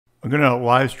I'm going to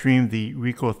live stream the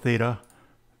RICOH THETA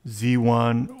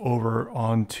Z1 over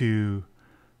onto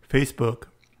Facebook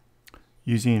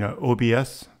using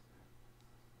OBS.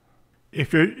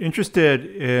 If you're interested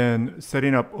in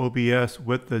setting up OBS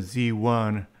with the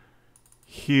Z1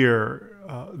 here,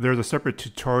 there's a separate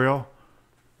tutorial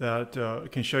that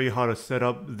can show you how to set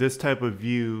up this type of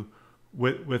view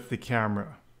with the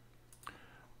camera.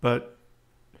 But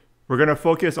we're going to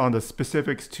focus on the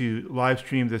specifics to live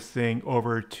stream this thing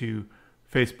over to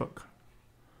Facebook.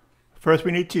 First,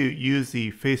 we need to use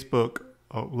the Facebook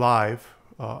Live.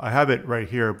 I have it right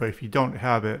here, but if you don't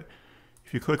have it,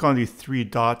 if you click on these three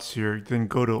dots here, then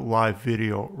go to live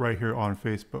video right here on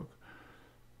Facebook.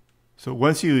 So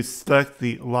once you select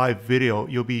the live video,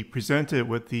 you'll be presented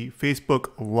with the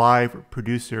Facebook Live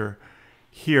producer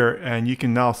here, and you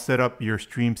can now set up your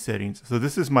stream settings. So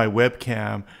this is my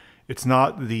webcam. It's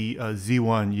not the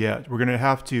Z1 yet. We're going to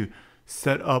have to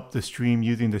set up the stream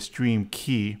using the stream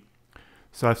key.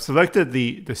 So I've selected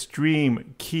the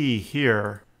stream key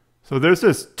here. So there's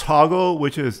this toggle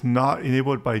which is not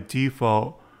enabled by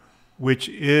default, which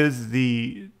is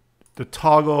the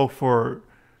toggle for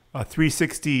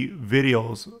 360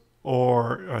 videos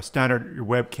or a standard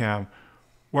webcam.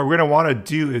 What we're going to want to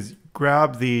do is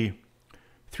grab the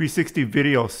 360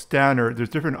 video standard. There's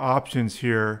different options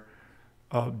here.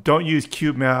 Don't use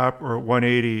cube map or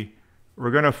 180.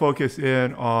 We're going to focus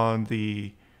in on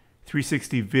the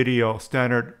 360 video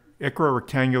standard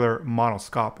equirectangular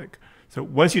monoscopic. So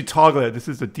once you toggle it, this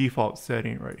is the default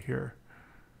setting right here.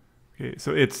 Okay,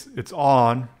 so it's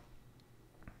on.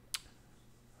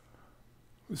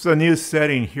 It's a new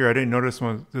setting here. I didn't notice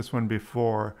this one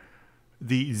before.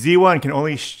 The Z1 can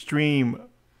only stream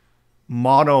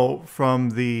mono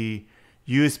from the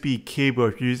USB cable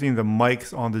if you're using the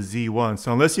mics on the Z1.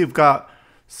 So unless you've got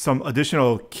some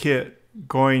additional kit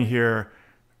going here,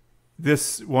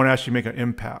 this won't actually make an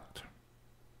impact.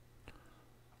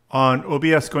 On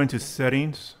OBS, going to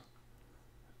settings,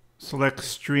 select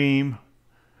stream.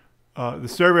 The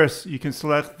service, you can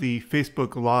select the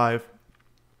Facebook Live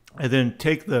and then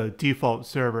take the default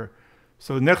server.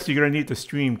 So next you're going to need the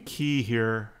stream key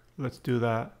here. Let's do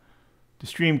that. The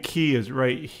stream key is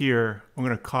right here. I'm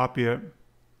going to copy it.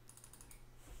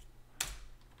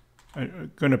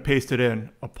 I'm going to paste it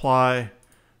in. Apply.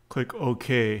 Click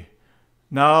OK.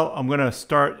 Now I'm going to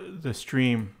start the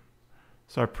stream.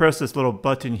 So I press this little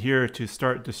button here to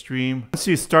start the stream. Once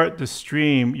you start the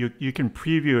stream, you can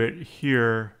preview it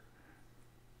here.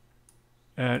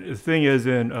 And the thing is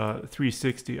in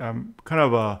 360. I'm kind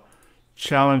of a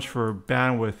challenge for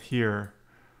bandwidth here.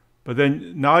 But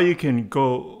then now you can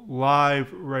go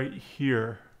live right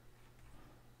here.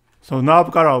 So now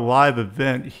I've got a live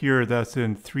event here that's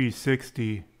in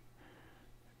 360.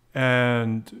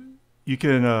 And you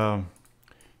can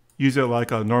use it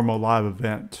like a normal live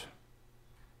event.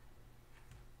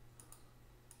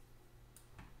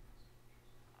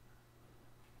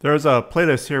 There's a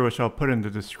playlist here which I'll put in the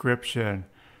description.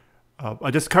 I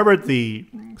just covered the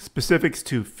specifics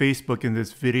to Facebook in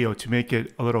this video to make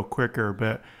it a little quicker,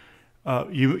 but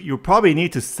you probably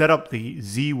need to set up the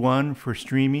Z1 for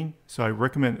streaming. So I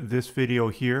recommend this video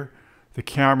here, the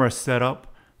camera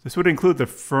setup. This would include the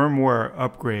firmware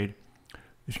upgrade.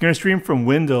 If you're going to stream from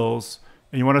Windows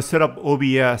and you want to set up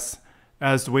OBS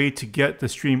as the way to get the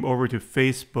stream over to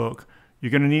Facebook, you're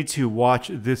going to need to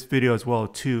watch this video as well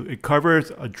too. It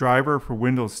covers a driver for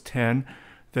Windows 10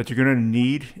 that you're going to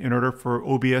need in order for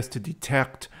OBS to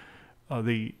detect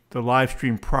the live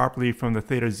stream properly from the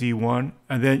Theta Z1.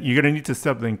 And then you're going to need to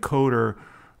set up the encoder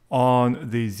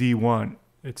on the Z1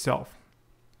 itself.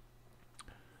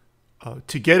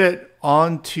 To get it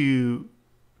onto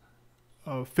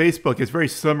Facebook, it's very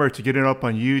similar to getting it up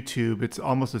on YouTube. It's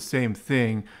almost the same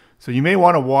thing. So you may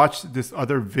want to watch this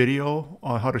other video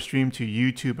on how to stream to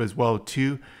YouTube as well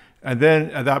too. And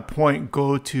then at that point,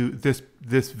 go to this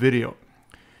video.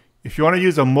 If you want to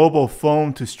use a mobile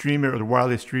phone to stream it or the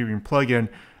wireless streaming plugin,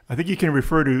 I think you can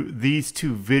refer to these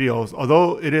two videos.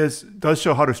 Although it does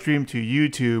show how to stream to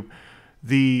YouTube,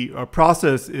 the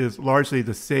process is largely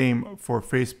the same for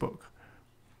Facebook.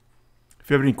 If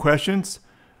you have any questions,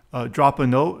 drop a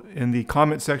note in the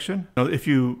comment section. If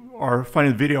you are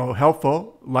finding the video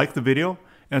helpful, like the video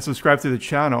and subscribe to the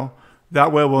channel.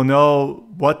 That way we'll know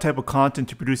what type of content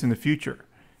to produce in the future.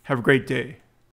 Have a great day.